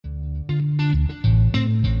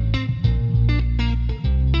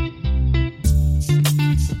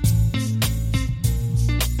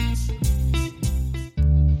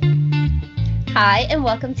Hi, and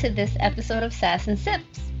welcome to this episode of Sass and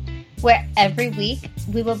Sips, where every week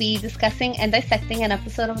we will be discussing and dissecting an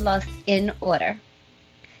episode of Lost in order.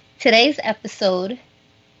 Today's episode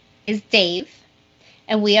is Dave,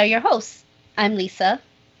 and we are your hosts. I'm Lisa.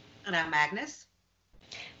 And I'm Agnes.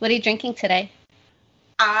 What are you drinking today?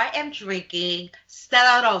 I am drinking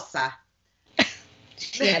Stella Rosa.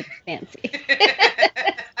 She had fancy.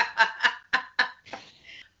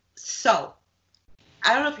 So,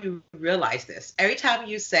 I don't know if you realize this. Every time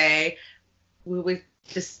you say we were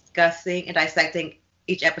discussing and dissecting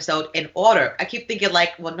each episode in order, I keep thinking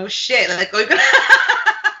like, well, no shit. Like, are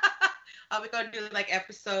we gonna do like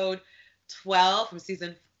episode 12 from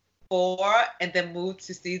season 4 and then move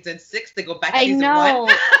to season 6 to go back to season 1?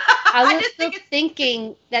 I was still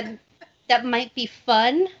thinking that might be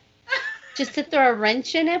fun, just to throw a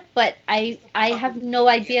wrench in it, but I have no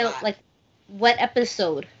idea like what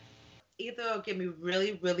episode. Either get me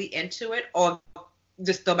really, really into it or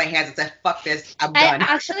just throw my hands and say, fuck this, I'm done.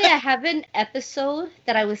 I have an episode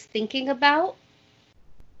that I was thinking about.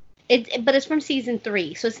 But it's from season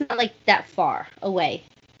 3, so it's not like that far away.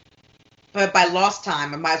 But by Lost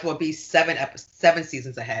time, it might as well be 7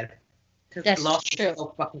 seasons ahead. That's Lost true. Is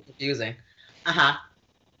so fucking confusing. I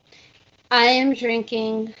am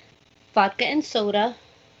drinking vodka and soda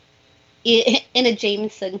in a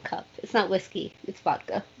Jameson cup. It's not whiskey, it's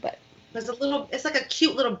vodka, but... It's like a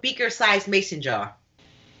cute little beaker-sized mason jar.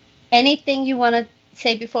 Anything you want to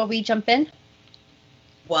say before we jump in?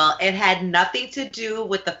 Well, it had nothing to do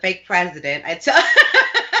with the fake president. It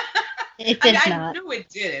did not. I knew it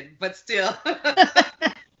didn't, but still.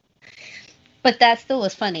 But that still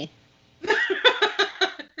was funny.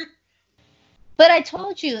 But I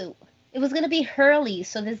told you it was going to be Hurley,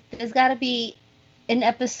 so there's got to be an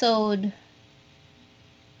episode...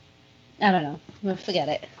 I don't know. Forget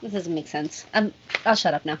it. This doesn't make sense. I'll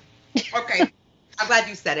shut up now. Okay. I'm glad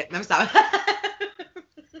you said it. I'm sorry.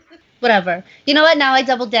 Whatever. You know what? Now I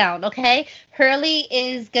double down, okay? Hurley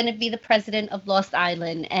is going to be the president of Lost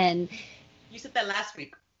Island, and... You said that last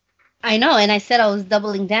week. I know, and I said I was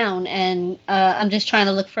doubling down, and I'm just trying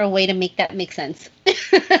to look for a way to make that make sense.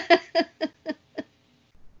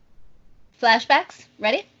 Flashbacks?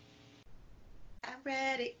 Ready? I'm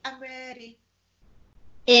ready.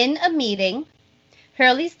 In a meeting,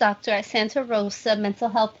 Hurley's doctor at Santa Rosa Mental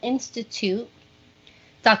Health Institute,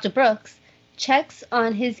 Dr. Brooks, checks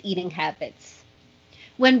on his eating habits.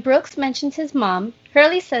 When Brooks mentions his mom,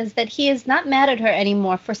 Hurley says that he is not mad at her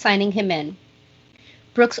anymore for signing him in.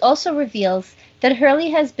 Brooks also reveals that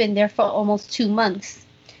Hurley has been there for almost 2 months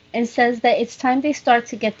and says that it's time they start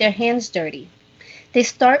to get their hands dirty. They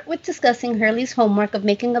start with discussing Hurley's homework of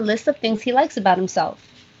making a list of things he likes about himself,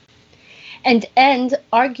 and end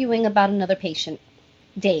arguing about another patient,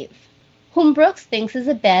 Dave, whom Brooks thinks is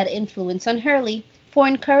a bad influence on Hurley for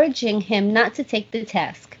encouraging him not to take the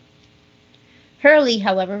task. Hurley,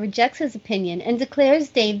 however, rejects his opinion and declares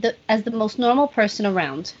Dave as the most normal person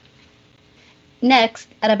around. Next,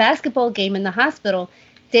 at a basketball game in the hospital,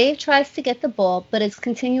 Dave tries to get the ball but is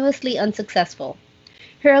continuously unsuccessful.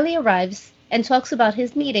 Hurley arrives and talks about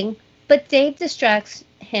his meeting, but Dave distracts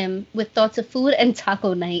him with thoughts of food and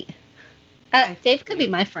taco night. Dave could be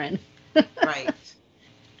my friend. Right.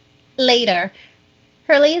 Later,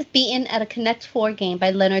 Hurley is beaten at a Connect 4 game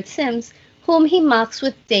by Leonard Sims, whom he mocks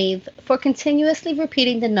with Dave for continuously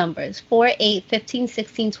repeating the numbers 4, 8, 15,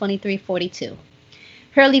 16, 23, 42.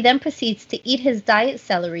 Hurley then proceeds to eat his diet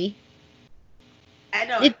celery. I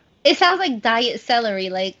know. It sounds like diet celery,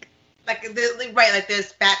 like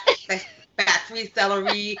there's fat-free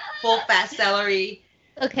celery, full-fat celery.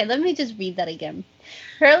 Okay, let me just read that again.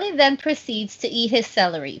 Hurley then proceeds to eat his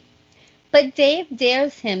celery, but Dave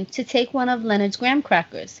dares him to take one of Leonard's graham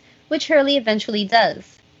crackers, which Hurley eventually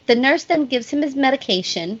does. The nurse then gives him his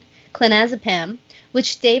medication, clonazepam,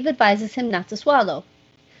 which Dave advises him not to swallow.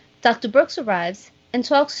 Dr. Brooks arrives and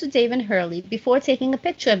talks to Dave and Hurley before taking a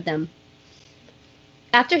picture of them.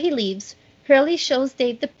 After he leaves, Hurley shows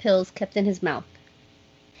Dave the pills kept in his mouth.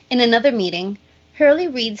 In another meeting, Hurley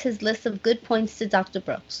reads his list of good points to Dr.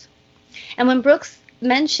 Brooks. And when Brooks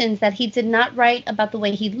mentions that he did not write about the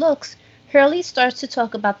way he looks, Hurley starts to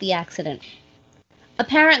talk about the accident.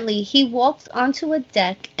 Apparently, he walked onto a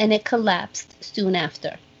deck and it collapsed soon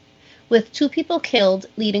after, with 2 people killed,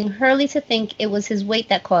 leading Hurley to think it was his weight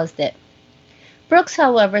that caused it. Brooks,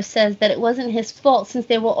 however, says that it wasn't his fault since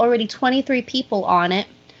there were already 23 people on it,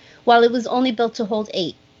 while it was only built to hold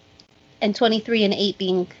 8, and 23 and 8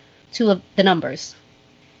 being 2 of the numbers.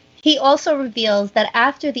 He also reveals that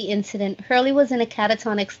after the incident, Hurley was in a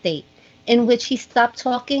catatonic state, in which he stopped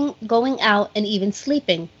talking, going out, and even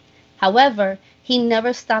sleeping. However, he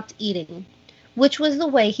never stopped eating, which was the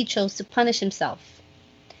way he chose to punish himself.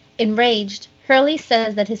 Enraged, Hurley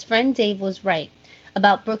says that his friend Dave was right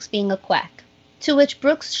about Brooks being a quack, to which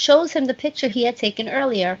Brooks shows him the picture he had taken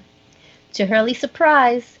earlier. To Hurley's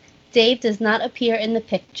surprise, Dave does not appear in the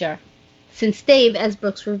picture, since Dave, as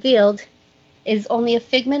Brooks revealed, is only a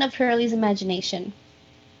figment of Hurley's imagination.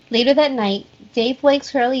 Later that night, Dave wakes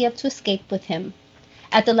Hurley up to escape with him.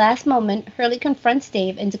 At the last moment, Hurley confronts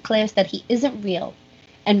Dave and declares that he isn't real,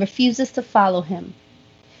 and refuses to follow him.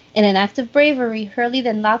 In an act of bravery, Hurley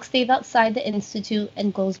then locks Dave outside the institute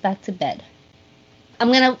and goes back to bed.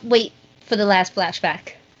 I'm gonna wait for the last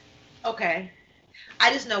flashback. Okay.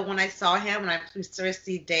 I just know when I saw him, when I first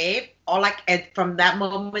see Dave, and from that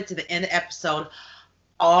moment to the end of the episode,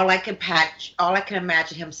 all I can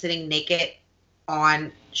imagine him sitting naked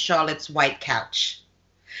on Charlotte's white couch.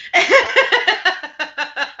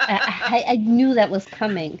 I knew that was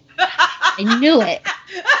coming. I knew it.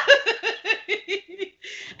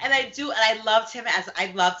 And I loved him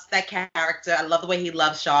I loved that character. I love the way he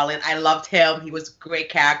loved Charlotte. I loved him. He was a great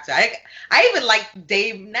character. I even like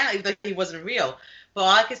Dave now, even though he wasn't real. But all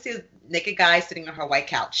I can see is naked guy sitting on her white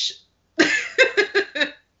couch.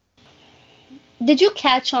 Did you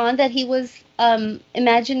catch on that he was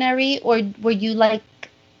imaginary, or were you like,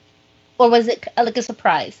 or was it like a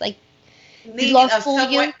surprise? Like, did Love fool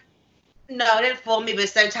you? No, it didn't fool me, but at the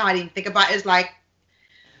same time, I didn't think about it. It's like,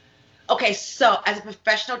 okay, so as a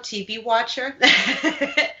professional TV watcher,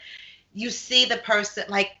 you see the person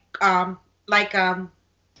like The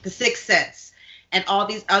Sixth Sense and all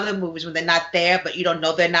these other movies when they're not there, but you don't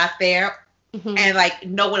know they're not there, and like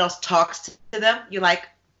no one else talks to them. You're like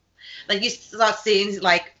you start seeing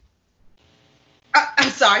like, I'm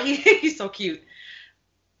sorry, he's so cute.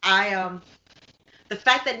 The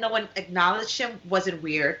fact that no one acknowledged him wasn't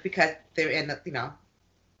weird because they're in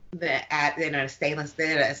they're in an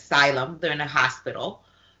asylum, they're in a hospital,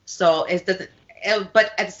 so it doesn't.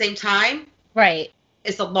 But at the same time, right,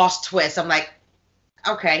 it's a lost twist. I'm like,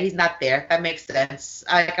 okay, he's not there. That makes sense.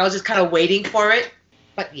 I was just kind of waiting for it,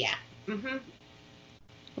 but yeah.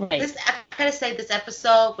 Right. I gotta say, this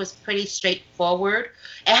episode was pretty straightforward.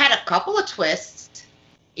 It had a couple of twists,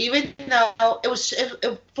 even though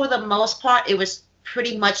for the most part, it was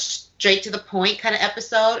pretty much straight to the point kind of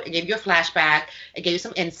episode. It gave you a flashback. It gave you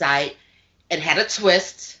some insight. It had a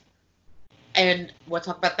twist, and we'll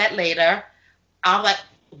talk about that later. I'm like,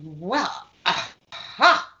 well,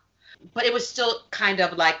 but it was still kind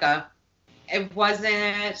of like it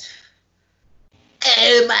wasn't,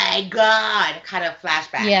 oh my God, kind of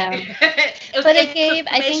flashback. Yeah.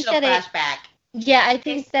 I think that flashback. Yeah, I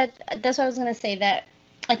think that's what I was going to say, that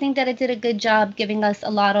I think that it did a good job giving us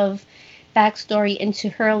a lot of backstory into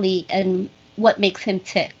Hurley and what makes him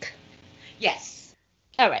tick. Yes.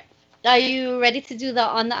 All right. Are you ready to do the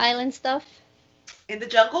on the island stuff? In the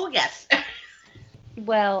jungle? Yes.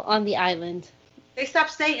 Well, on the island. They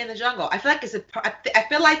stopped saying in the jungle. I feel like I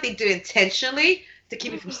feel like they did it intentionally to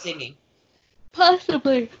keep me from singing.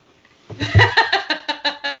 Possibly.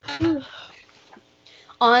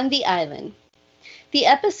 On the island. The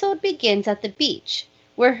episode begins at the beach,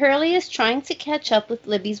 where Hurley is trying to catch up with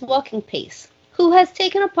Libby's walking pace, who has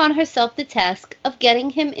taken upon herself the task of getting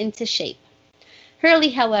him into shape.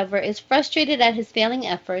 Hurley, however, is frustrated at his failing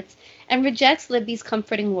efforts and rejects Libby's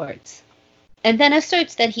comforting words, and then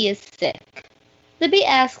asserts that he is sick. Libby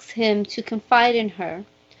asks him to confide in her,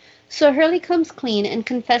 so Hurley comes clean and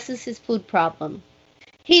confesses his food problem.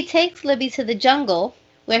 He takes Libby to the jungle,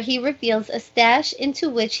 where he reveals a stash into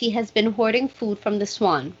which he has been hoarding food from the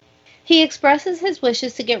swan. He expresses his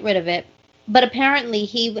wishes to get rid of it, but apparently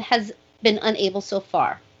he has been unable so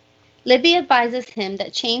far. Libby advises him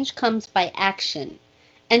that change comes by action,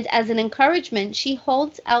 and as an encouragement, she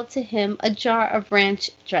holds out to him a jar of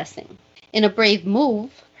ranch dressing. In a brave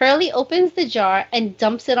move, Hurley opens the jar and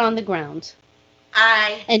dumps it on the ground.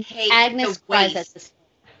 I hate Agnes the waste.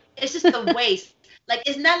 It's just the waste. Like,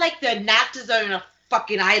 it's not like the Naptors are in a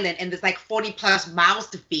fucking island and there's like 40 plus mouths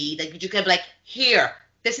to feed. Like, you just gotta be like, here,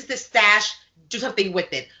 this is the stash, do something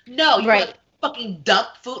with it. No, you right. Fucking dump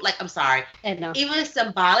food. Like, I'm sorry. Even if it's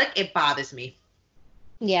symbolic, it bothers me.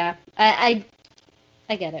 Yeah, I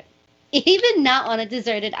get it. Even not on a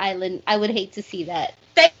deserted island, I would hate to see that.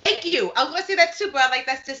 Thank you. I was gonna say that too, but like,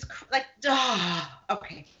 that's just like,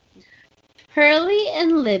 okay. Hurley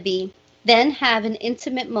and Libby then have an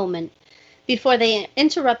intimate moment before they are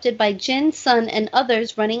interrupted by Jin, Sun, and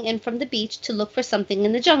others running in from the beach to look for something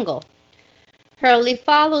in the jungle. Hurley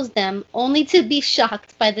follows them, only to be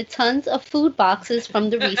shocked by the tons of food boxes from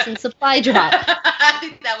the recent supply drop. I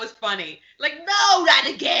think that was funny. Like, no, not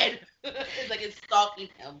again. It's like it's stalking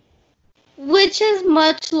him. which is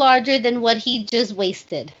much larger than what he just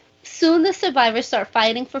wasted. Soon the survivors start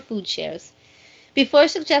fighting for food shares. Before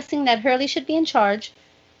suggesting that Hurley should be in charge,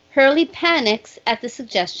 Hurley panics at the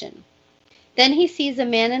suggestion. Then he sees a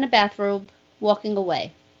man in a bathrobe walking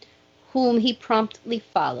away, whom he promptly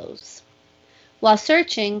follows. While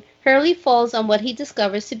searching, Hurley falls on what he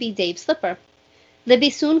discovers to be Dave's slipper. Libby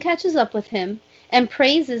soon catches up with him and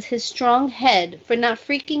praises his strong head for not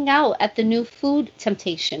freaking out at the new food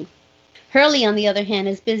temptation. Hurley, on the other hand,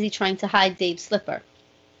 is busy trying to hide Dave's slipper.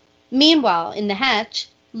 Meanwhile, in the hatch,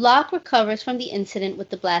 Locke recovers from the incident with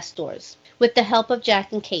the blast doors, with the help of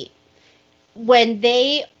Jack and Kate.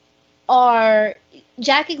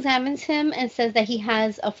 Jack examines him and says that he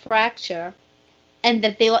has a fracture, and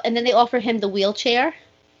then they offer him the wheelchair.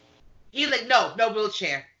 He's like, no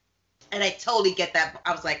wheelchair. And I totally get that.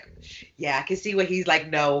 I was like, yeah, I can see where he's like,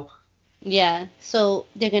 no. Yeah, so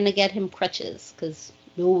they're going to get him crutches because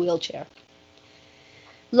no wheelchair.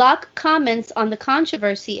 Locke comments on the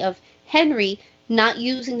controversy of Henry not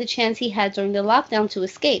using the chance he had during the lockdown to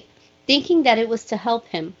escape, thinking that it was to help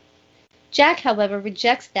him. Jack, however,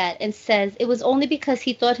 rejects that and says it was only because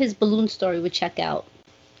he thought his balloon story would check out.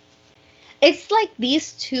 It's like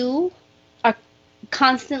these two are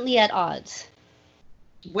constantly at odds.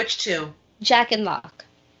 Which two? Jack and Locke.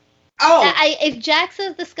 Oh. If Jack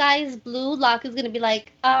says the sky is blue, Locke is going to be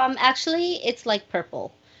like, actually, it's like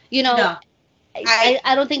purple. You know, no.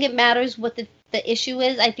 I don't think it matters what the issue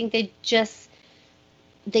is. I think they just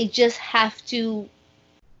have to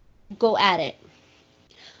go at it.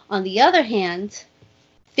 On the other hand,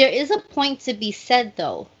 there is a point to be said,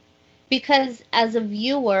 though, because as a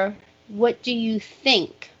viewer, what do you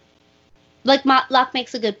think? Like, Locke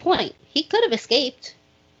makes a good point. He could have escaped.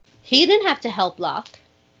 He didn't have to help Locke.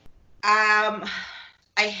 I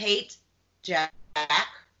hate Jack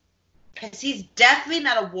because he's definitely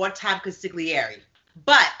not a wartime consigliere,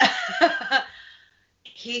 but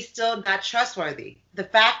he's still not trustworthy. The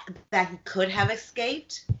fact that he could have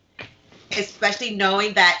escaped, especially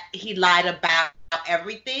knowing that he lied about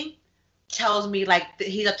everything, tells me like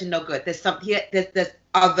he's up to no good. There's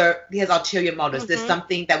he has ulterior motives. Mm-hmm. There's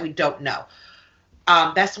something that we don't know.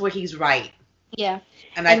 That's where he's right. Yeah.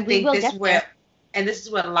 And I think this is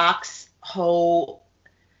where Locke's whole,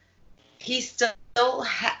 he still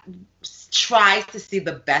tries to see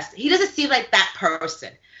the best. He doesn't seem like that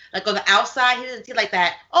person. Like on the outside, he doesn't seem like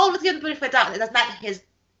that. Oh, let's give him the benefit of the doubt. That's not his.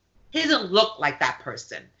 He doesn't look like that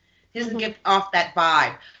person. He doesn't give off that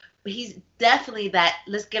vibe. But he's definitely that.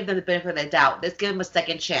 Let's give them the benefit of the doubt. Let's give him a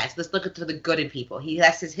second chance. Let's look into the good in people.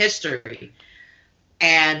 That's his history,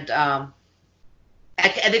 and I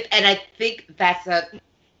think that's a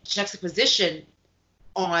juxtaposition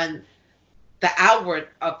on the outward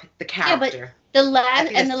of the character. Yeah, but the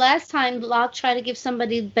last time Locke tried to give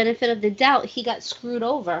somebody the benefit of the doubt, he got screwed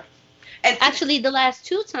over. And actually, the last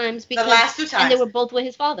two times, and they were both with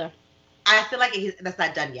his father. I feel like that's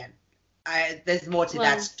not done yet. There's more to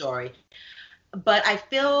that story, but I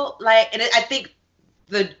feel like, and I think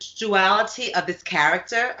the duality of this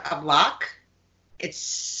character of Locke, it's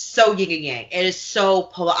so yin and yang. It is so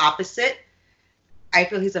polar opposite. I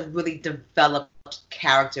feel he's a really developed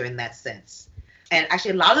character in that sense. And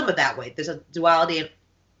actually, a lot of them are that way. There's a duality in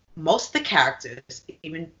most of the characters.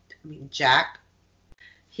 Jack,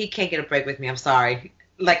 he can't get a break with me. I'm sorry.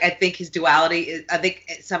 Like, I think his duality is,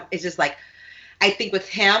 it's just like, I think with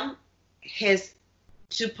him, his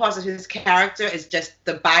two parts of his character is just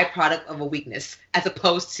the byproduct of a weakness as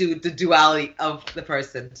opposed to the duality of the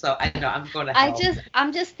person. So I know I'm going to help.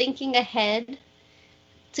 I'm just thinking ahead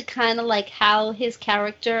to kind of like how his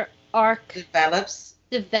character arc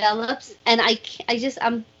develops, and I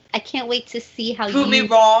can't wait to see how prove me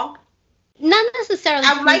wrong. Not necessarily.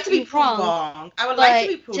 I would like to be proved wrong. I would like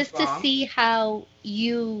to be proved just wrong. To see how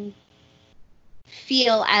you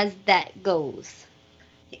feel as that goes.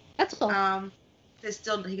 That's all. There's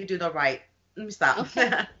still, he can do no right. Let me stop.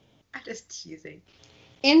 Okay. I'm just teasing.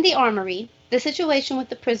 In the armory, the situation with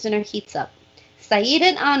the prisoner heats up. Sayid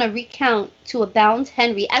and Anna recount to a bound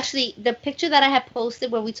Henry. Actually, the picture that I had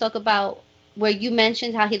posted where we talk about, where you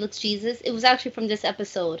mentioned how he looks Jesus, it was actually from this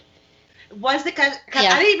episode. Was it? Because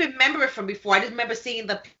I didn't even remember it from before. I just remember seeing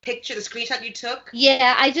the picture, the screenshot you took.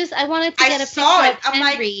 Yeah, I wanted to get a picture of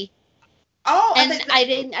Henry. Oh, and I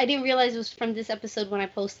didn't realize it was from this episode when I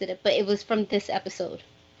posted it, but it was from this episode.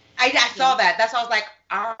 I saw that. That's why I was like,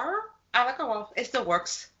 I'm like, oh well, it still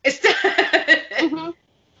works. It's still. Mm-hmm.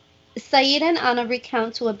 Sayid and Anna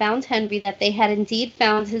recount to a bound Henry that they had indeed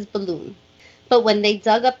found his balloon, but when they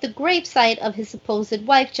dug up the gravesite of his supposed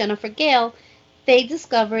wife, Jennifer Gale, they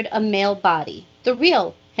discovered a male body, the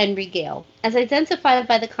real Henry Gale, as identified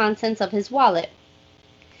by the contents of his wallet.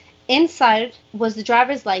 Inside was the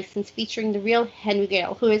driver's license featuring the real Henry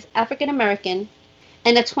Gale, who is African American,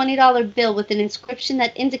 and a $20 bill with an inscription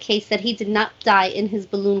that indicates that he did not die in his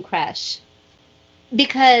balloon crash.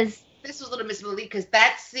 Because this was a little misleading because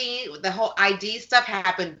that scene, the whole ID stuff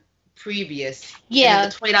happened previous. Yeah.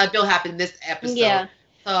 And the $20 bill happened this episode. Yeah.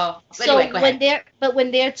 So anyway, go ahead. when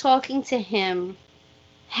they're talking to him,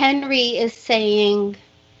 Henry is saying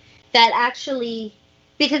that actually,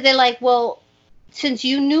 because they're like, well, since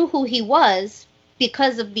you knew who he was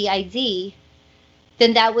because of the ID,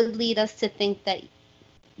 then that would lead us to think that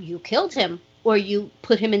you killed him or you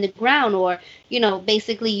put him in the ground or,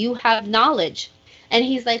 basically you have knowledge. And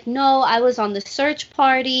he's like, no, I was on the search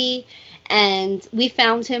party and we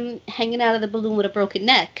found him hanging out of the balloon with a broken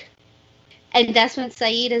neck. And that's when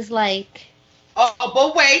Saeed is like... Oh,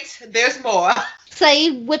 but wait, there's more.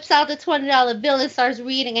 Saeed whips out the $20 bill and starts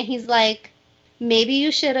reading, and he's like, maybe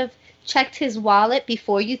you should have checked his wallet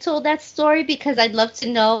before you told that story, because I'd love to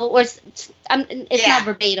know, or it's not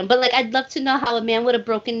verbatim, but like, I'd love to know how a man with a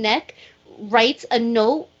broken neck writes a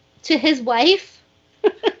note to his wife.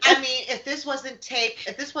 I mean, if this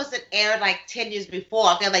wasn't aired like 10 years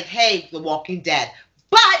before, they're like, hey, The Walking Dead.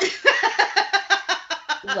 But...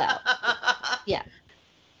 Well, yeah.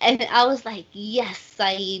 And I was like, yes,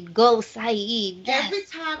 Saeed, go, Saeed. Yes. Every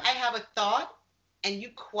time I have a thought and you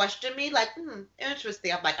question me, like,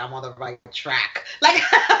 interesting, I'm like, I'm on the right track. Like,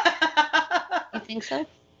 you think so?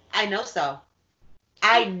 I know so.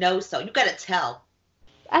 You gotta tell.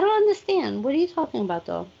 I don't understand. What are you talking about,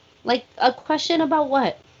 though? Like, a question about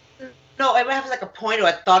what? No, everyone has like a point or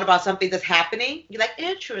a thought about something that's happening. You're like,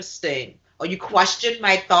 interesting. Or you question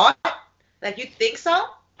my thought. Like, you think so?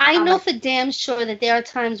 I know for damn sure that there are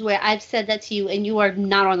times where I've said that to you and you are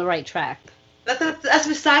not on the right track. That's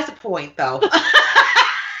besides the point, though.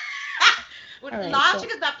 Right, logic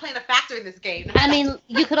is not playing a factor in this game. I mean,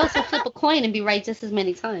 you could also flip a coin and be right just as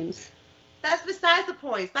many times. That's besides the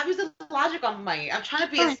point. Stop using logic on me. I'm trying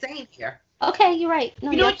to be insane here. Okay, you're right. No,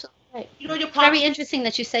 you're absolutely right. You know your problem? Very interesting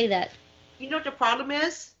that you say that. You know what your problem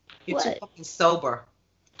is? You're what? too fucking sober.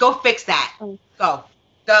 Go fix that. Oh.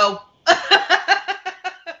 Go.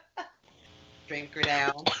 Drink her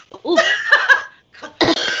down. Too much.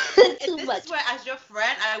 This is where, as your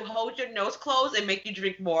friend, I will hold your nose closed and make you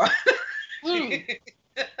drink more. I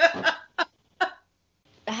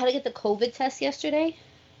had to get the COVID test yesterday.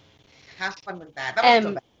 Have fun with that. That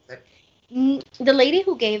was so bad. The lady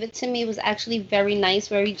who gave it to me was actually very nice,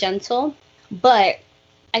 very gentle, but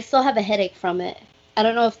I still have a headache from it. I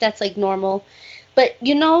don't know if that's like normal, but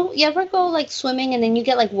you ever go like swimming and then you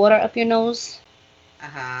get like water up your nose?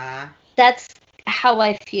 Uh-huh. That's how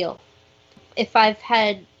I feel if I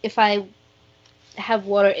have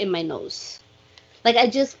water in my nose. Like, I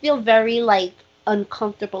just feel very like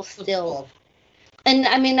uncomfortable still. And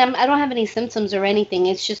I mean, I don't have any symptoms or anything.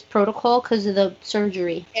 It's just protocol because of the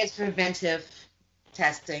surgery. It's preventive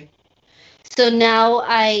testing. So now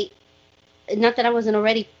not that I wasn't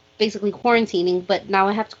already basically quarantining, but now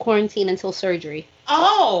I have to quarantine until surgery.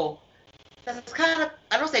 Oh, that's kind of,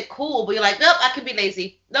 I don't say cool, but you're like, nope, I can be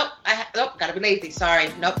lazy. Nope, gotta be lazy. Sorry,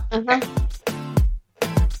 nope. Uh-huh.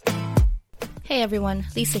 Hey everyone,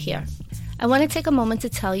 Lisa here. I want to take a moment to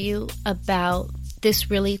tell you about this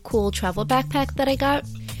really cool travel backpack that I got.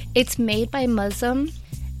 It's made by Muslim,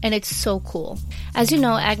 and it's so cool. As you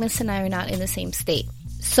know, Agnes and I are not in the same state,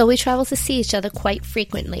 so we travel to see each other quite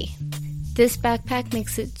frequently. This backpack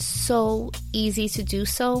makes it so easy to do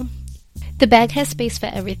so. The bag has space for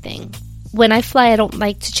everything. When I fly, I don't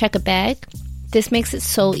like to check a bag. This makes it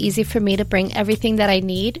so easy for me to bring everything that I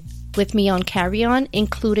need with me on carry-on,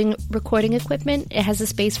 including recording equipment. It has a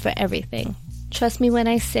space for everything. Trust me when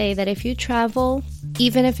I say that if you travel,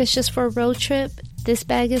 even if it's just for a road trip, this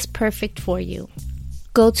bag is perfect for you.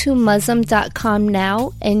 Go to Muslim.com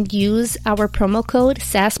now and use our promo code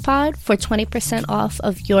SASPOD for 20% off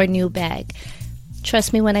of your new bag.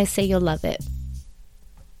 Trust me when I say you'll love it.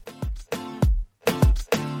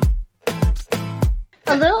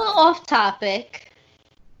 A little off topic.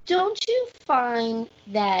 Don't you find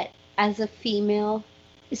that as a female,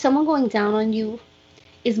 someone going down on you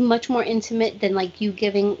is much more intimate than like you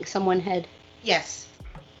giving someone head? Yes.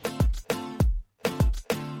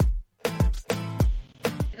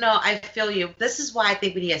 No, I feel you. This is why I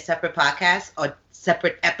think we need a separate podcast or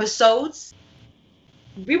separate episodes.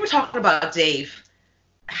 We were talking about Dave.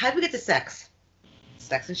 How did we get to sex?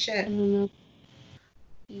 Sex and shit. I don't know.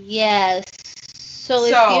 Yes. So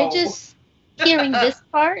if you're just hearing this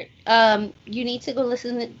part, you need to go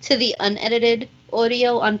listen to the unedited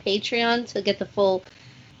audio on Patreon to get the full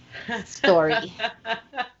story.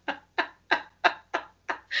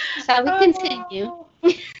 Shall we continue?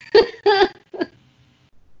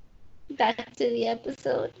 Back to the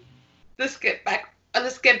episode. Let's get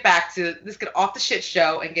off the shit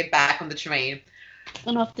show and get back on the train.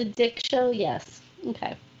 And off the dick show, yes.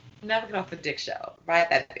 Okay. Never get off the dick show. Ride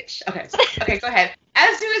that bitch. Okay, go ahead.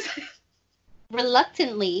 As soon as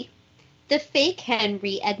reluctantly, the fake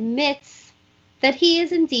Henry admits that he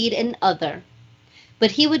is indeed an other,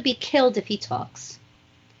 but he would be killed if he talks.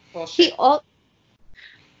 Bullshit.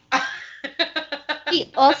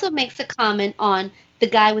 He also makes a comment on the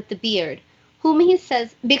guy with the beard, whom he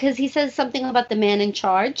says, because he says something about the man in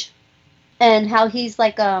charge and how he's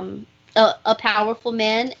like a powerful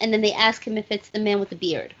man, and then they ask him if it's the man with the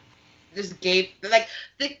beard. Just gave, like,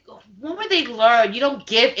 when would they learn? You don't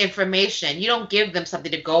give information. You don't give them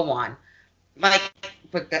something to go on. Like,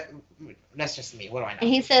 but that's just me. What do I know? And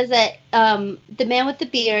he says that the man with the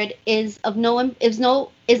beard is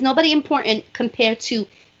nobody important compared to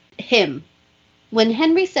him. When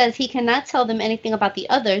Henry says he cannot tell them anything about the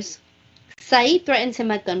others, Saeed threatens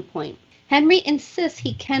him at gunpoint. Henry insists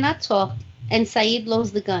he cannot talk, and Saeed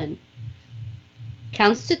loads the gun.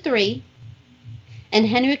 Counts to 3, and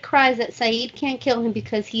Henry cries that Saeed can't kill him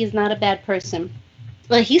because he is not a bad person.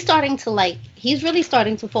 But he's really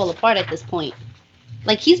starting to fall apart at this point.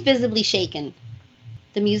 Like, he's visibly shaken.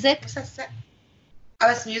 The music? What's that? Oh,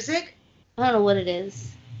 that's music? I don't know what it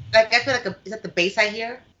is. Like, I feel like, is that the bass I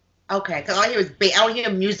hear? Okay, because all I hear is bass. I don't hear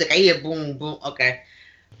music. I hear boom, boom. Okay.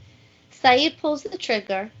 Saeed pulls the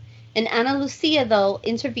trigger, and Ana Lucia, though,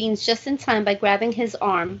 intervenes just in time by grabbing his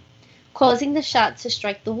arm, causing the shot to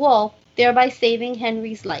strike the wall, thereby saving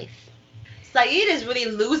Henry's life. Saeed is really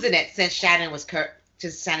losing it since Shannon was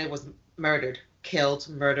murdered,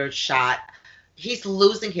 shot. He's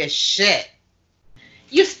losing his shit.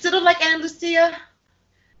 You still don't like Ana Lucia?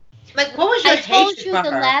 Like, what was your hatred for her?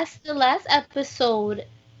 I told you the last episode,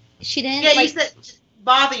 she didn't. Yeah, you said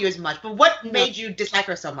bother you as much, but what made you dislike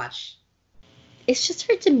her so much? It's just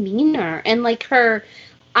her demeanor and like her.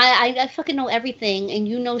 I fucking know everything, and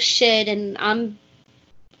you know shit, and I'm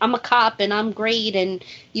a cop, and I'm great, and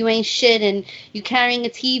you ain't shit, and you carrying a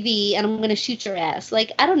TV, and I'm gonna shoot your ass.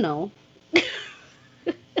 Like, I don't know.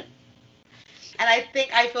 And I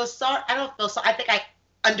think I feel sorry. I don't feel sorry. I think I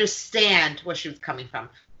understand where she was coming from,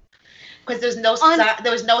 because there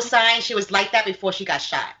was no sign she was like that before she got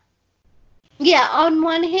shot. Yeah, on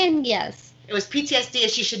one hand, yes. It was PTSD,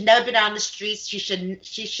 and she should never been on the streets. She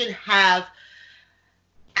should have.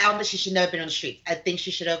 I don't think she should never been on the streets. I think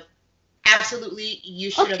she should have. Absolutely, you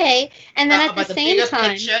should have. Okay, and then at the same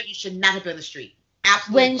time, picture, you should not have been on the street.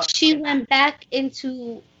 Absolutely. When she went back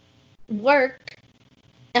into work,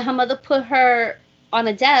 and her mother put her on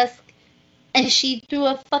a desk, and she threw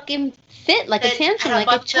a fucking fit, like a tantrum,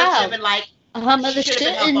 like a child. Her mother should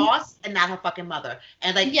have been her boss and not her fucking mother.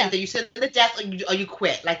 And like, either you sit at the desk or you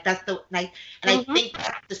quit. Like, that's the like. And I think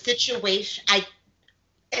the situation.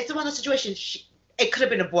 It's one of those situations. It could have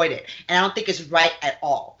been avoided, and I don't think it's right at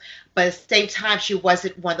all. But at the same time, she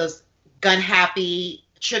wasn't one of those gun happy,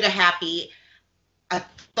 trigger happy,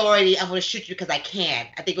 authority. I'm going to shoot you because I can.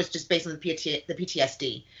 I think it was just based on the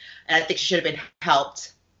PTSD, and I think she should have been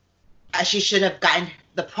helped. She should have gotten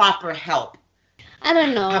the proper help. I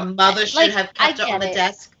don't know. Her mother should have kept her on the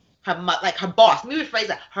desk. Her boss. Let me rephrase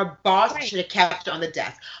that. Her boss should have kept her on the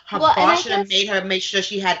desk. Her boss should have made sure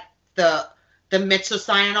she had the mental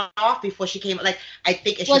sign off before she came. Like, I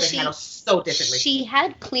think it should have been handled so differently. She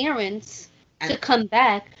had clearance to come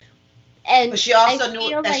back, but she also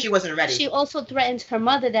knew that she wasn't ready. She also threatened her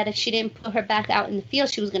mother that if she didn't put her back out in the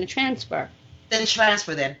field, she was going to transfer. Then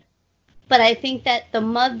transfer then. But I think that the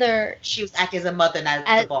mother... She was acting as a mother, not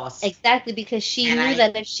as the boss. Exactly, because she knew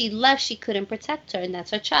that if she left, she couldn't protect her, and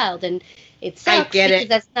that's her child. And it sucks because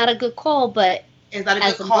that's not a good call, but it's not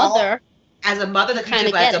a good call. As a mother, that kind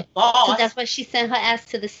of as a boss. So that's why she sent her ass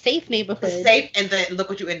to the safe neighborhood. The safe, and then look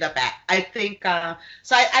what you end up at. I think,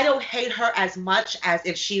 so I don't hate her as much as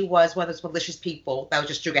if she was one of those malicious people that was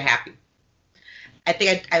just trigger happy. I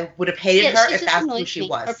think I would have hated her if that's who she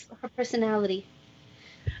was. Her personality.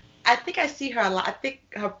 I think I see her a lot. I think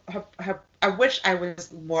her I wish I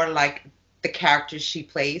was more like the characters she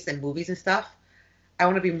plays in movies and stuff. I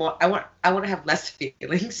want to be more. I want to have less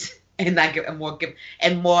feelings and not give not give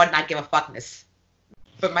a fuckness.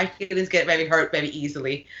 But my feelings get very hurt very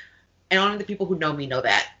easily, and only the people who know me know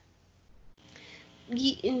that.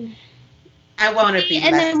 I want to be.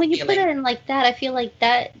 And then when you put it in like that, I feel like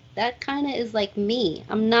that kind of is like me.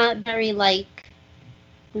 I'm not very like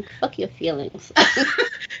fuck your feelings.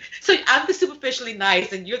 So I'm the superficially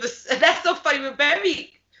nice, and you're the. That's so funny. We're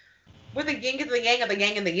very We're the yin and the yang of the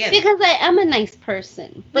yang and the yin. Because I am a nice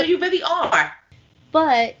person. But you really are.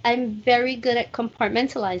 But I'm very good at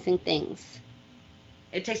compartmentalizing things.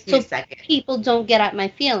 It takes me a second. People don't get at my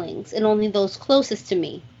feelings, and only those closest to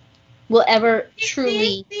me will ever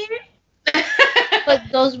truly. But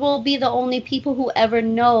those will be the only people who ever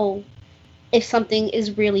know if something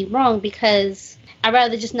is really wrong, because I'd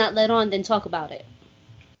rather just not let on than talk about it.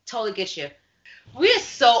 Totally get you. We are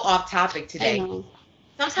so off topic today. I know.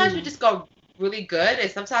 Sometimes we just go really good,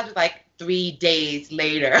 and sometimes it's like 3 days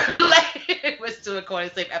later, like we're still recording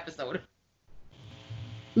the same episode.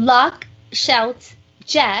 Locke shouts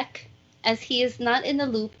Jack as he is not in the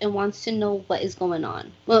loop and wants to know what is going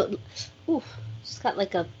on. Well, just got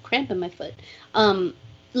like a cramp in my foot.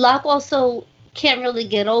 Locke also can't really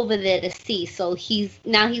get over there to see, so he's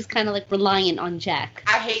kind of like reliant on Jack.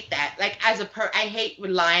 I hate that. Like I hate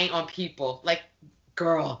relying on people. Like,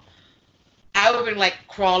 girl, I would have been like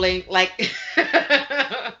crawling like.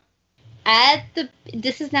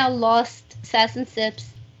 This is now Lost Sass and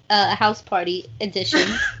Sips house party edition.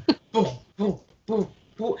 Boom, boom, boom,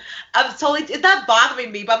 boom. It's not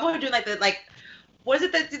bothering me, but I'm more doing what is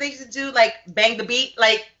it that they used to do? Like bang the beat,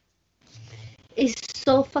 like. It's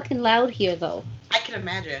so fucking loud here, though. I can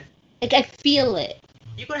imagine. Like, I feel it.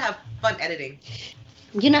 You're gonna have fun editing.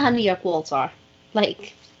 You know how New York walls are.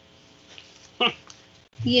 Like,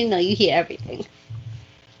 you hear everything.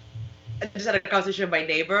 I just had a conversation with my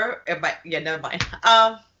neighbor. Yeah, never mind.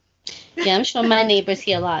 Yeah, I'm sure my neighbors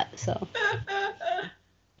hear a lot, so.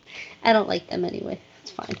 I don't like them anyway.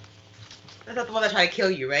 It's fine. That's not the one that tried to kill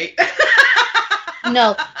you, right?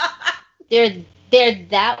 No. They're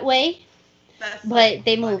that way. But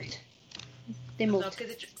they moved. They moved.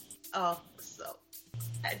 So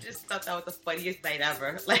I just thought that was the funniest night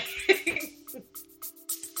ever. Like,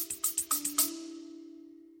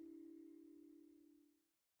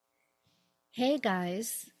 hey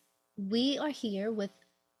guys, we are here with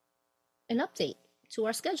an update to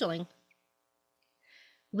our scheduling.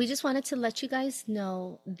 We just wanted to let you guys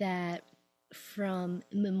know that from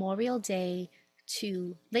Memorial Day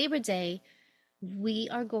to Labor Day, we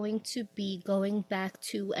are going to be going back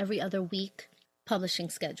to every other week publishing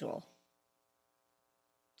schedule.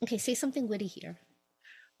 Okay, say something witty here.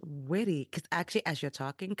 Witty? Because actually, as you're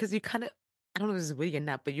talking, because you kind of, I don't know if this is witty or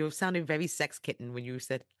not, but you're sounding very sex kitten when you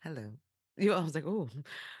said hello. I was like, oh.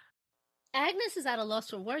 Agnes is at a loss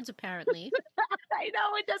for words, apparently. I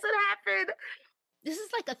know, it doesn't happen. This is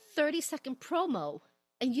like a 30-second promo,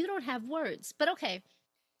 and you don't have words. But okay,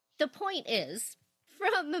 the point is,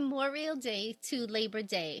 from Memorial Day to Labor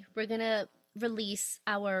Day, we're going to release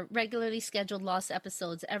our regularly scheduled Lost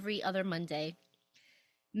episodes every other Monday.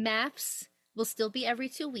 Maps will still be every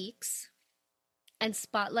 2 weeks, and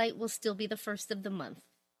Spotlight will still be the first of the month.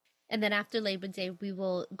 And then after Labor Day, we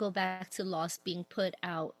will go back to Lost being put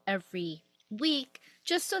out every week,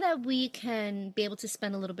 just so that we can be able to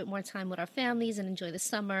spend a little bit more time with our families and enjoy the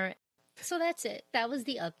summer. So that's it. That was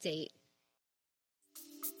the update.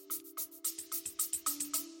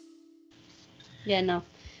 Yeah, no.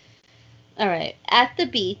 All right. At the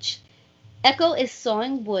beach, Echo is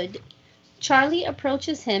sawing wood. Charlie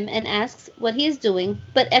approaches him and asks what he is doing,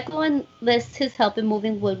 but Echo enlists his help in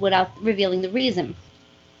moving wood without revealing the reason.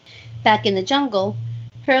 Back in the jungle,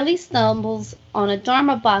 Hurley stumbles on a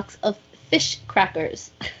Dharma box of fish crackers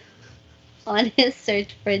on his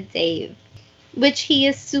search for Dave, which he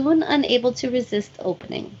is soon unable to resist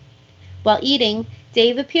opening. While eating,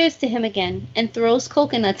 Dave appears to him again and throws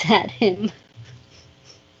coconuts at him.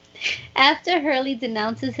 After Hurley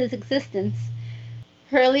denounces his existence,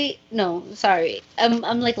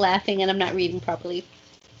 I'm like laughing and I'm not reading properly.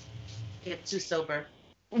 Get too sober.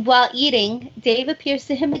 While eating, Dave appears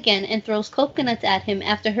to him again and throws coconuts at him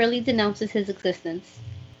after Hurley denounces his existence.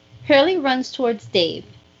 Hurley runs towards Dave,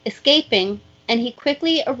 escaping, and he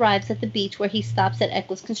quickly arrives at the beach where he stops at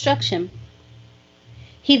Echo's construction.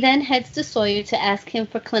 He then heads to Sawyer to ask him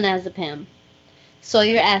for clonazepam.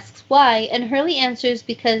 Sawyer asks why, and Hurley answers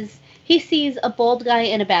because he sees a bald guy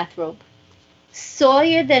in a bathrobe.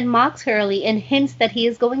 Sawyer then mocks Hurley and hints that he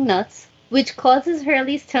is going nuts, which causes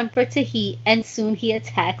Hurley's temper to heat, and soon he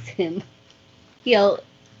attacks him. Yo,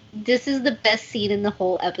 this is the best scene in the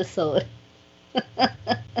whole episode.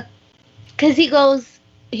 Because he goes,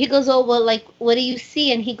 oh, well, like, what do you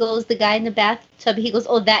see? And he goes, the guy in the bathtub. He goes,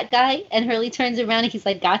 oh, that guy? And Hurley turns around and he's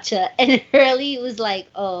like, gotcha. And Hurley was like,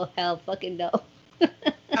 oh, hell fucking no.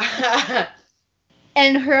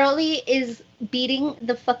 And Hurley is beating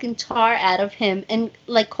the fucking tar out of him and,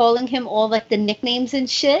 like, calling him all, like, the nicknames and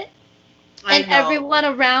shit. And everyone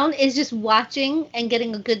around is just watching and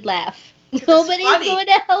getting a good laugh. Nobody's going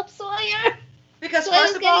to help Sawyer. Because So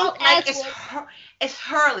first of all, like his ass whooped. it's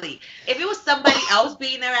Hurley. If it was somebody else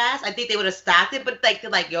beating their ass, I think they would have stopped it. But like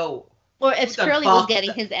they're like, yo, Or you if done Hurley was fucked.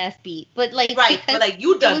 getting his ass beat. But like Right, but because like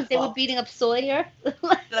you done they were fucked. beating up Sawyer.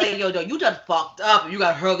 Like yo, you done fucked up. You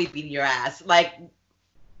got Hurley beating your ass. Like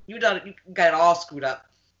you got it all screwed up.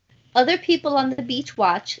 Other people on the beach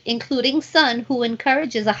watch, including Sun, who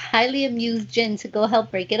encourages a highly amused Jin to go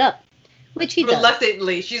help break it up, which he does.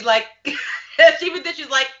 Reluctantly, she's like, even then she's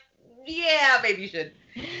like, yeah, maybe you should.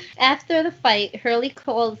 After the fight,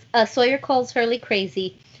 Sawyer calls Hurley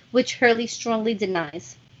crazy, which Hurley strongly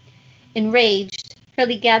denies. Enraged,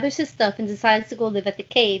 Hurley gathers his stuff and decides to go live at the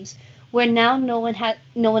caves, where now no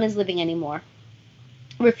one is living anymore,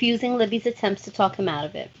 refusing Libby's attempts to talk him out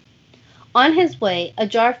of it. On his way, a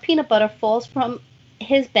jar of peanut butter falls from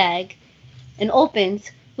his bag and opens,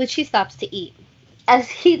 which he stops to eat. As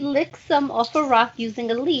he licks some off a rock using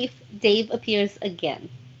a leaf, Dave appears again.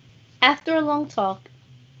 After a long talk,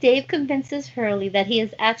 Dave convinces Hurley that he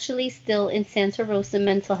is actually still in Santa Rosa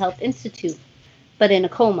Mental Health Institute, but in a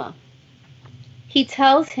coma. He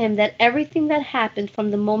tells him that everything that happened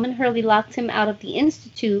from the moment Hurley locked him out of the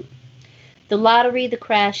institute, the lottery, the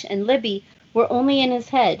crash, and Libby, were only in his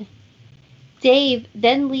head. Dave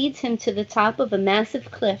then leads him to the top of a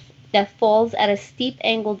massive cliff that falls at a steep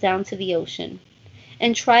angle down to the ocean,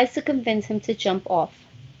 and tries to convince him to jump off.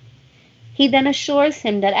 He then assures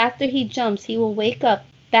him that after he jumps, he will wake up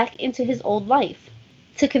back into his old life.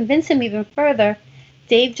 To convince him even further,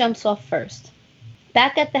 Dave jumps off first.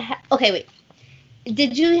 Back at the okay, wait.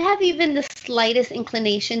 Did you have even the slightest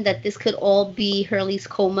inclination that this could all be Hurley's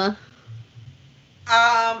coma?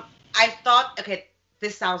 I thought, okay,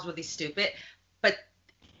 this sounds really stupid, but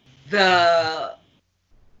the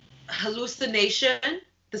hallucination,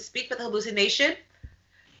 the speak for the hallucination,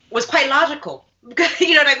 was quite logical.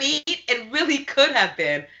 You know what I mean? It really could have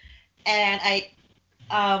been. And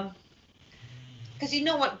because you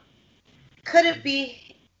know what? Could it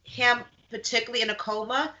be him particularly in a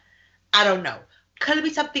coma? I don't know. Could it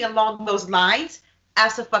be something along those lines?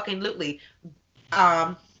 Absolutely.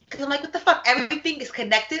 Because I'm like, what the fuck? Everything is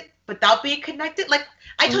connected without being connected. Like,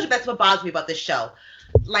 I told you that's what bothers me about this show.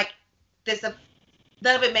 Like,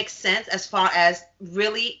 none of it makes sense as far as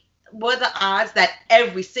really what are the odds that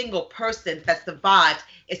every single person that survived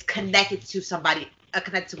is connected to somebody,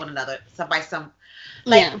 connected to one another,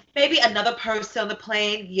 maybe another person on the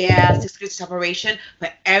plane, 6 degrees separation,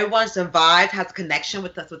 but everyone survived, has a connection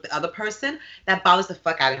with the other person. That bothers the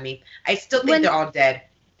fuck out of me. I still think they're all dead.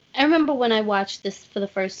 I remember when I watched this for the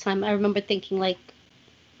first time, I remember thinking like,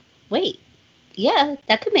 wait, yeah,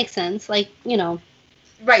 that could make sense. Like, you know.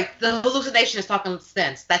 Right, the hallucination is talking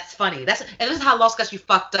sense. That's funny. And this is how Lost got you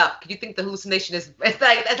fucked up. You think the hallucination is, it's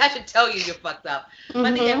like, that should tell you you're fucked up. Mm-hmm.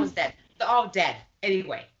 But the end was dead. They're all dead.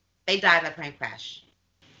 Anyway, they died in a plane crash.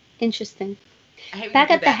 Interesting. I hate Back when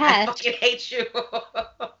you at do the that. hatch. I fucking hate you.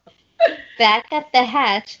 Back at the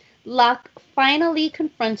hatch, Locke finally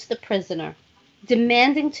confronts the prisoner,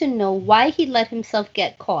 demanding to know why he let himself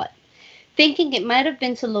get caught, thinking it might have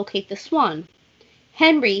been to locate the swan.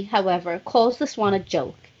 Henry, however, calls the swan a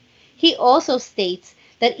joke. He also states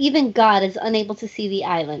that even God is unable to see the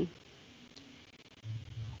island.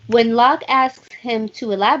 When Locke asks him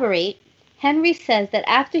to elaborate, Henry says that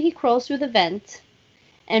after he crawls through the vent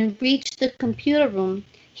and reached the computer room,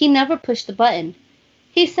 he never pushed the button.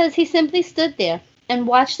 He says he simply stood there and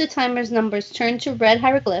watched the timer's numbers turn to red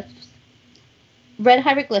hieroglyphics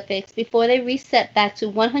before they reset back to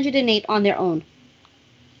 108 on their own.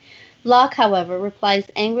 Locke, however, replies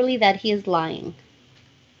angrily that he is lying.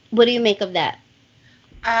 What do you make of that?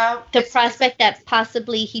 The prospect that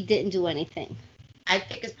possibly he didn't do anything. I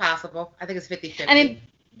think it's possible. I think it's 50-50. I mean,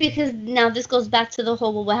 because now this goes back to the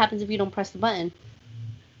whole, well, what happens if you don't press the button?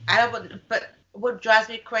 But what drives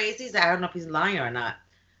me crazy is that I don't know if he's lying or not.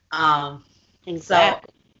 Exactly. So,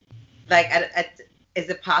 like, is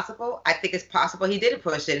it possible? I think it's possible he didn't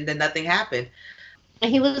push it and then nothing happened.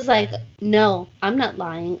 And he was like, no, I'm not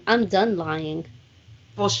lying. I'm done lying.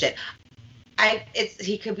 Bullshit.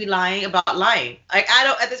 He could be lying about lying. Like, I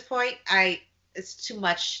don't, at this point, it's too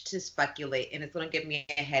much to speculate and it's going to give me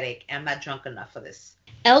a headache. I'm not drunk enough for this.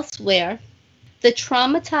 Elsewhere, the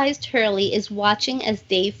traumatized Hurley is watching as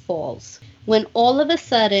Dave falls, when all of a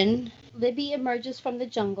sudden, Libby emerges from the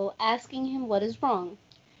jungle asking him what is wrong.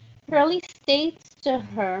 Hurley states to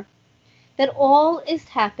her that all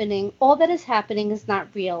that is happening is not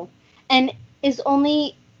real, and is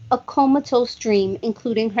only a comatose dream,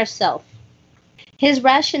 including herself. His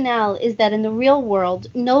rationale is that in the real world,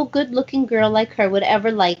 no good-looking girl like her would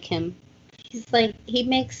ever like him. He's like, he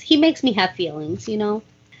makes me have feelings, you know?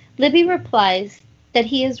 Libby replies that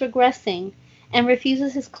he is regressing, and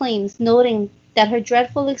refuses his claims, noting that her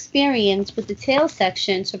dreadful experience with the tail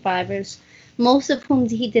section survivors, most of whom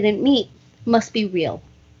he didn't meet, must be real.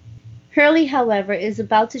 Hurley, however, is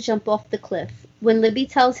about to jump off the cliff when Libby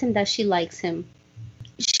tells him that she likes him.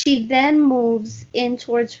 She then moves in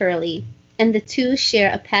towards Hurley, and the two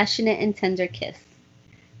share a passionate and tender kiss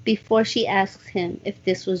before she asks him if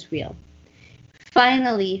this was real.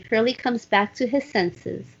 Finally, Hurley comes back to his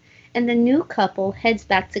senses, and the new couple heads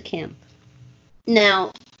back to camp.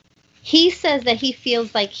 Now, he says that he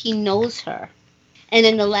feels like he knows her, and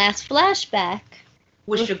in the last flashback,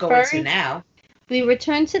 which you're going to now, we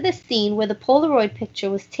return to the scene where the Polaroid picture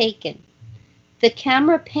was taken. The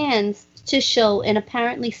camera pans to show an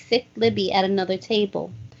apparently sick Libby at another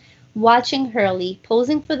table, watching Hurley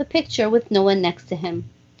posing for the picture with no one next to him,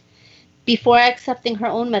 before accepting her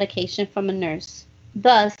own medication from a nurse.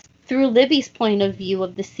 Thus, through Libby's point of view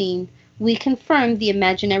of the scene, we confirm the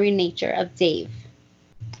imaginary nature of Dave.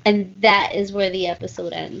 And that is where the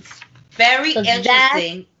episode ends. Very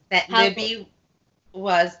interesting that Libby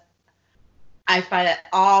was... I find it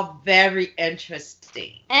all very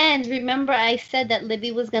interesting. And remember, I said that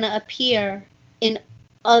Libby was going to appear in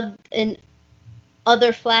other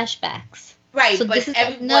flashbacks. Right, so but this is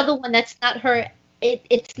another one that's not her.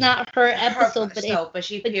 It's not her episode, but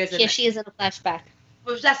she appears in. Yeah, she is in a flashback.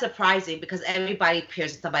 Which that's surprising because everybody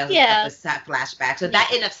appears in somebody else's flashback. So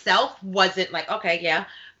that in itself wasn't like, okay, yeah.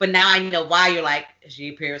 But now I know why you're like, she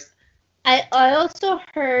appears. I also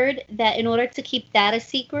heard that in order to keep that a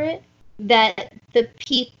secret, that the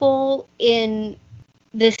people in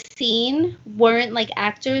the scene weren't like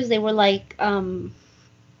actors. They were like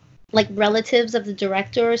relatives of the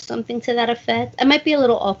director or something to that effect. I might be a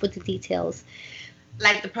little off with the details.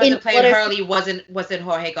 Like the person playing Hurley wasn't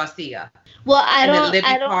Jorge Garcia. Well, I don't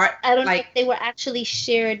know if they were actually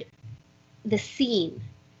shared the scene,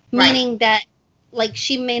 meaning that like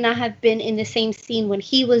she may not have been in the same scene when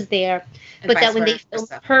he was there, but that when they filmed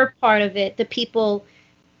her part of it, the people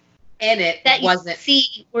in it that wasn't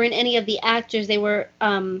weren't any of the actors. They were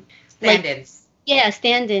stand-ins.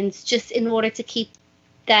 Stand-ins, just in order to keep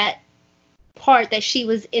that part that she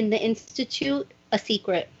was in the institute a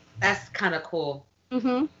secret. That's kind of cool.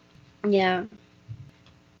 Yeah.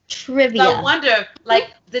 Trivia. So I wonder,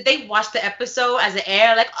 like, did they watch the episode as it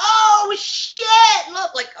aired? Like, oh shit!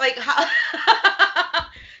 Look, like how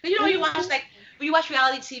you know when you watch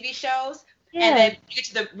reality TV shows, and then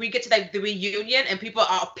we get to the reunion, and people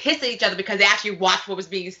are pissed at each other because they actually watched what was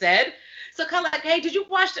being said. So kind of like, hey, did you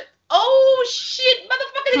watch it? Oh shit,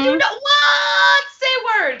 motherfucker! Did you know what? Say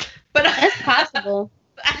a word. But that's possible.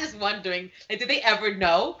 I'm just wondering, like, did they ever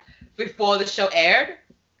know before the show aired?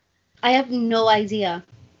 I have no idea.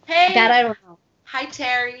 Hey, that I don't know. Hi,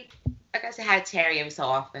 Terry. I gotta say hi to Terry every so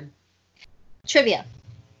often. Trivia.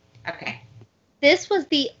 Okay. This was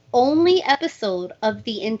the only episode of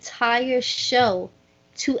the entire show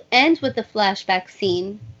to end with a flashback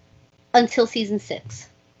scene until season 6.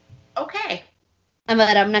 Okay. I'm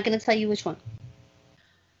not going to tell you which one.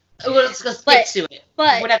 We'll just go skip to it.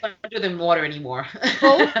 But we're not going to do them in order anymore.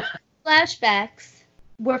 Both flashbacks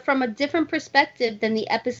were from a different perspective than the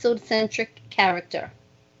episode-centric character.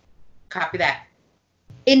 Copy that.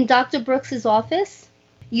 In Dr. Brooks's office,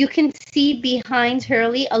 you can see behind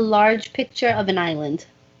Hurley a large picture of an island.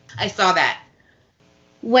 I saw that.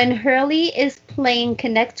 When Hurley is playing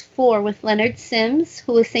Connect 4 with Leonard Sims,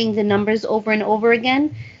 who is saying the numbers over and over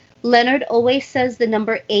again, Leonard always says the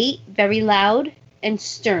number 8 very loud and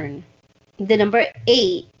stern. The number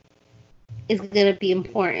 8 is going to be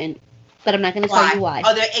important, but I'm not going to tell you why.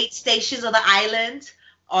 Are there 8 stations on the island?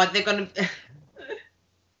 Or they're going to...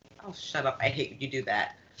 Oh, shut up. I hate when you do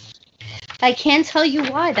that. I can't tell you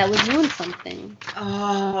why. That would ruin something.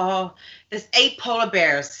 Oh, there's 8 polar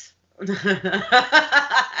bears. There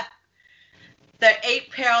are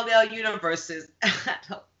 8 parallel universes. I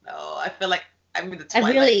don't know. I feel like I'm in the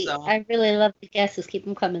Twilight Zone. I really love the guesses. Keep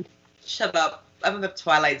them coming. Shut up. I'm in the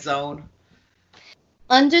Twilight Zone.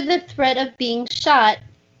 Under the threat of being shot,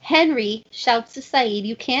 Henry shouts to Saeed,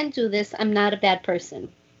 "You can't do this. I'm not a bad person."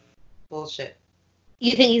 Bullshit.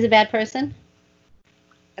 You think he's a bad person?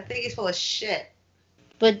 I think he's full of shit.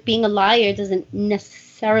 But being a liar doesn't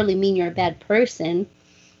necessarily mean you're a bad person.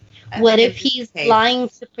 What if he's lying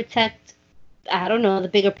to protect, I don't know, the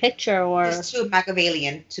bigger picture or... He's too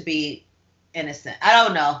Machiavellian to be innocent. I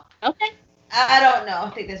don't know. Okay. I don't know. I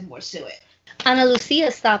think there's more to it. Ana Lucia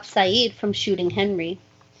stopped Saeed from shooting Henry.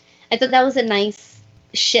 I thought that was a nice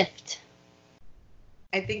shift.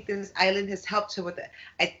 I think this island has helped her with it.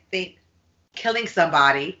 I think killing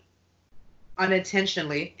somebody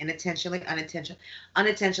unintentionally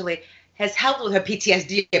has helped with her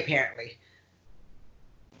PTSD, apparently.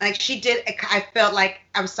 Like she did. I felt like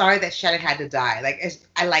I'm sorry that Shannon had to die. Like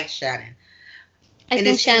I like Shannon. I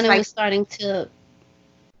think Shannon was starting to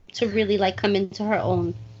really like come into her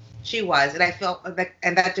own. She was, and I felt like,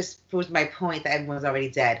 and that just proves my point that everyone's already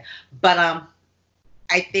dead. But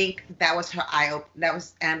I think that was her eye open. That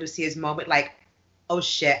was Ana Lucia's moment. Like, oh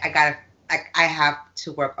shit, I have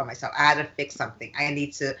to work on myself. I had to fix something.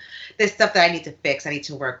 There's stuff that I need to fix. I need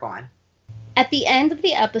to work on. At the end of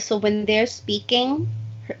the episode, when they're speaking,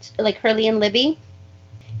 like Hurley and Libby,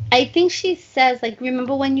 I think she says, like,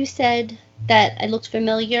 remember when you said that I looked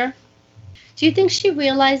familiar? Do you think she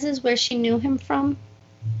realizes where she knew him from?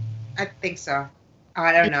 I think so. Oh,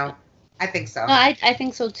 I don't know. I think so. No, I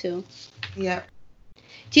think so too. Yeah.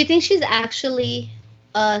 Do you think she's actually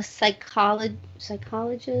a psychologist?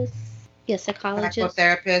 Yeah, psychologist.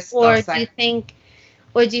 Psychotherapist. Or do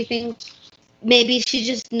you think maybe she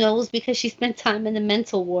just knows because she spent time in the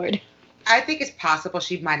mental ward? I think it's possible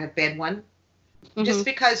she might have been one. Mm-hmm. Just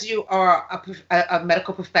because you are a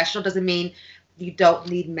medical professional doesn't mean you don't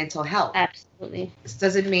need mental health. Absolutely. This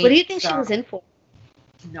doesn't mean. What do you think she was in for?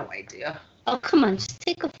 No idea. Oh, come on, just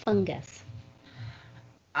take a fun guess.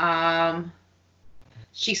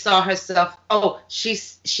 She saw herself. Oh, she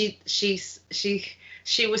was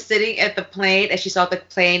sitting at the plane and she saw the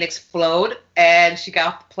plane explode and she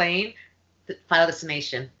got off the plane. Final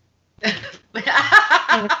Destination. But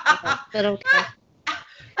okay.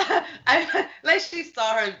 Like she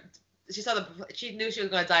saw her. She knew she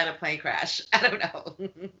was going to die in a plane crash. I don't know.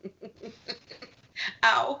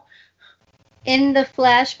 Ow. In the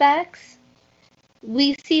flashbacks,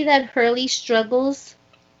 we see that Hurley struggles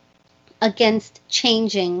against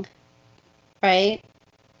changing, right?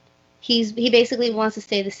 He basically wants to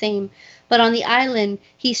stay the same, but on the island,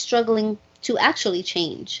 he's struggling to actually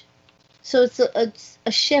change. So it's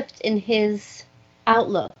a shift in his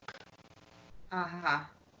outlook.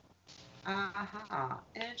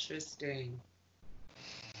 Interesting.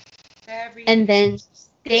 And then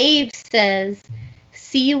Dave says,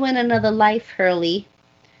 "See you in another life, Hurley,"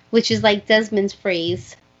 which is like Desmond's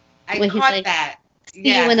phrase. I caught that.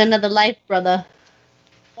 See you in another life, brother.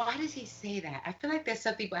 Why does he say that? I feel like there's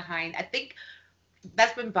something behind. I think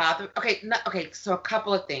that's been bothering. Okay, so a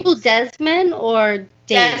couple of things. Who, Desmond or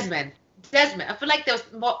Dave? Desmond. I feel like there was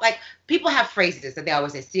more, like, people have phrases that they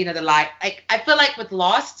always say, see another life. Like, I feel like with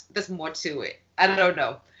Lost, there's more to it. I don't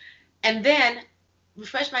know. And then,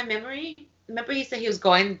 refresh my memory. Remember he said he was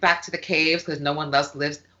going back to the caves because no one else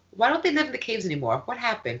lives. Why don't they live in the caves anymore? What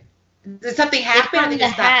happened? Did something happen? They found the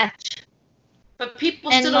hatch. But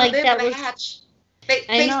people still don't live in the hatch.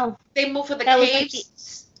 I know. They moved from the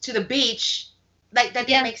caves to the beach. Like, that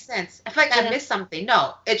didn't make sense. I feel like I missed something.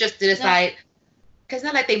 No, it just did decide. Because it's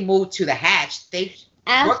not like they moved to the hatch. They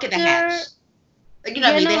work in the hatch. Like, you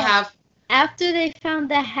know what I mean? They have. After they found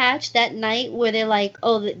the hatch that night where they're like,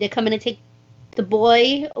 oh, they're coming to take the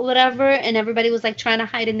boy or whatever, and everybody was like trying to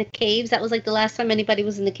hide in the caves. That was like the last time anybody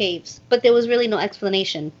was in the caves. But there was really no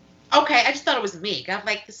explanation. Okay, I just thought it was me. I was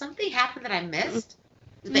like, did something happen that I missed?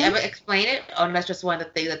 Did they ever explain it? Or that's just one of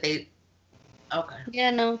the things that they... Okay.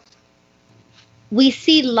 Yeah, no. We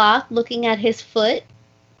see Locke looking at his foot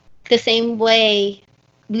the same way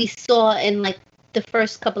we saw in, like, the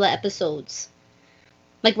first couple of episodes.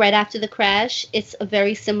 Like, right after the crash, it's a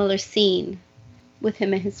very similar scene with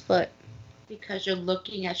him and his foot. Because you're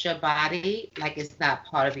looking at your body like it's not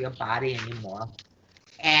part of your body anymore.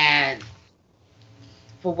 And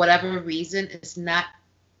for whatever reason, it's not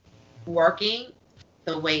working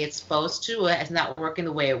the way it's supposed to. It's not working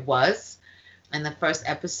the way it was in the first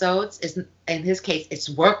episodes. In his case, it's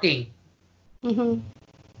working. Mm-hmm.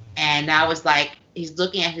 And now it's like he's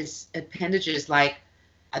looking at his appendages like,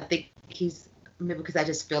 I think maybe because I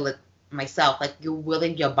just feel it myself, like you're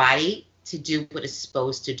willing your body to do what it's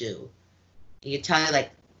supposed to do. And you're telling it,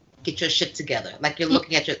 like, get your shit together. Like, you're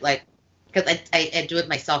looking at your, like, because I do it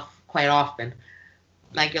myself quite often.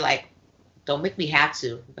 Like, you're like, don't make me have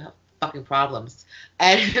to. I have fucking problems.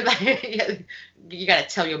 And like, you got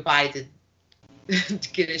to tell your body to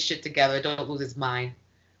get his shit together. Don't lose his mind.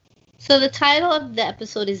 So the title of the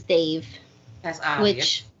episode is Dave. That's obvious.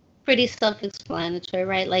 Which, pretty self-explanatory,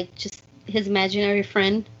 right? Like, just his imaginary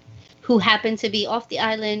friend who happened to be off the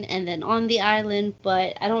island and then on the island,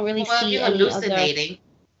 but I don't really see you're any hallucinating.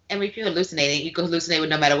 And if you're hallucinating, you can hallucinate with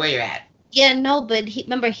no matter where you're at. Yeah, no, but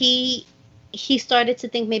he started to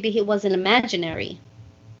think maybe he wasn't imaginary.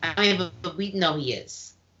 I mean, but we know he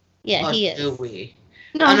is. Yeah, or he is. Do we?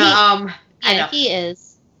 No, I know. He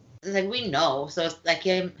is. It's like, we know, so it's like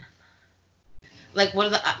him. Like, what are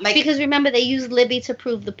the like? Because remember, they use Libby to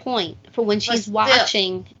prove the point for when she's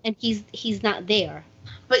watching and he's not there.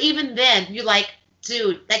 But even then, you're like,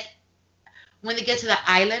 dude, like when they get to the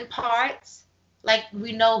island parts, like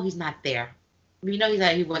we know he's not there. We know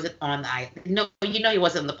he wasn't on the island. You know he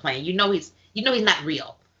wasn't on the plane. You know he's not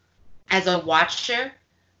real. As a watcher,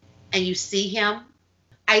 and you see him,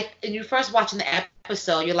 and you first watching the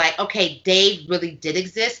episode, you're like, okay, Dave really did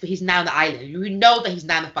exist, but he's not on the island. You know that he's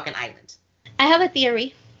not on the fucking island. I have a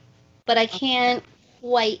theory, but I can't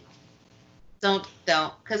quite. Don't.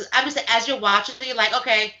 Because I'm just saying, as you're watching, you're like,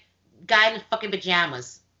 okay, guy in the fucking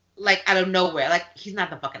pajamas, like out of nowhere, like he's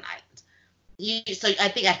not on the fucking island. So I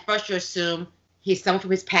think at first you assume he's someone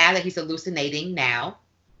from his past that he's hallucinating now,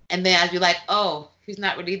 and then as you're like, oh, he's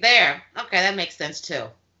not really there. Okay, that makes sense too.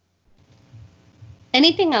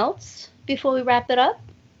 Anything else before we wrap it up?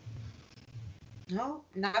 No,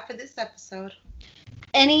 not for this episode.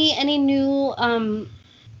 Any new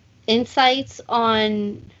insights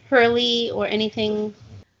on Hurley or anything?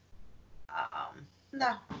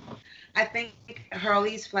 No. I think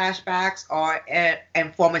Hurley's flashbacks are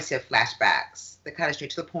informative flashbacks. They're kind of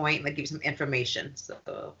straight to the point and they give you some information. So.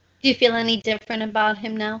 Do you feel any different about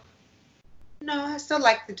him now? No, I still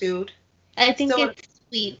like the dude. I think it's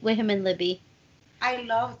sweet with him and Libby. I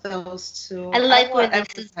love those two. I like where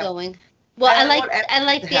this is going. Well, I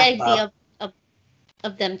like the idea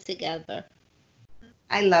of them together.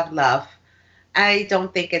 I love love. I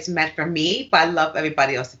don't think it's meant for me, but I love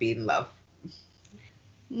everybody else to be in love.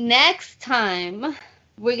 Next time,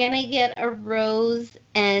 we're going to get a Rose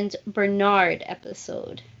and Bernard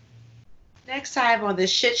episode. Next time on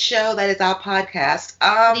this shit show that is our podcast.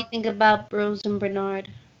 What do you think about Rose and Bernard?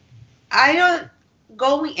 I don't.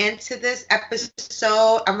 Going into this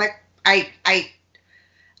episode, I'm like, I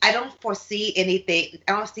don't foresee anything.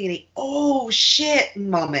 I don't see any oh shit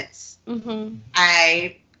moments. Mm-hmm.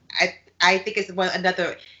 I think it's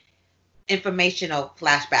another informational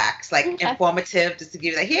flashbacks, like informative, just to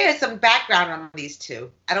give you like, here's some background on these two.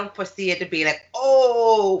 I don't foresee it to be like,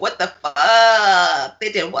 oh, what the fuck?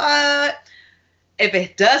 They did what? If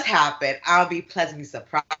it does happen, I'll be pleasantly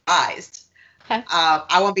surprised. Okay.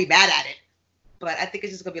 I won't be mad at it. But I think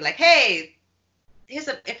it's just going to be like, hey, here's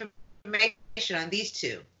some information on these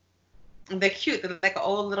two. And they're cute. They're like an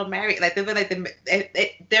old little married. Like, they're like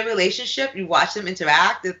their relationship, you watch them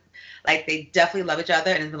interact. Like, they definitely love each other.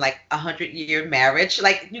 And it's like 100-year marriage.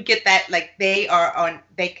 Like, you get that. Like, they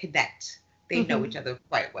connect. They know each other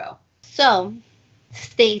quite well. So,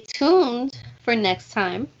 stay tuned for next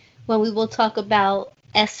time when we will talk about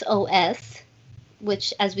SOS,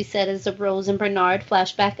 which, as we said, is a Rose and Bernard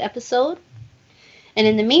flashback episode. And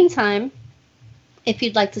in the meantime, if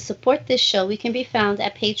you'd like to support this show, we can be found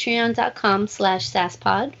at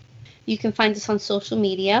patreon.com/sasspod. You can find us on social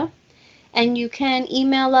media, and you can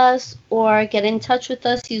email us or get in touch with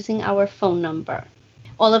us using our phone number.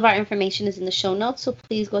 All of our information is in the show notes, so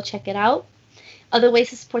please go check it out. Other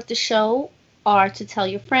ways to support the show are to tell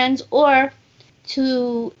your friends or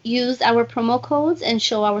to use our promo codes and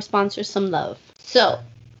show our sponsors some love. So,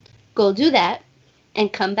 go do that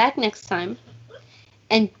and come back next time.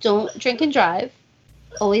 And don't drink and drive.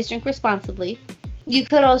 Always drink responsibly. You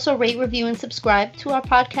could also rate, review, and subscribe to our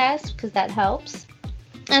podcast because that helps.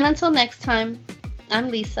 And until next time, I'm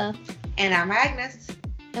Lisa. And I'm Agnes.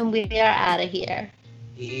 And we are out of here.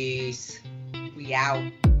 Peace. We out.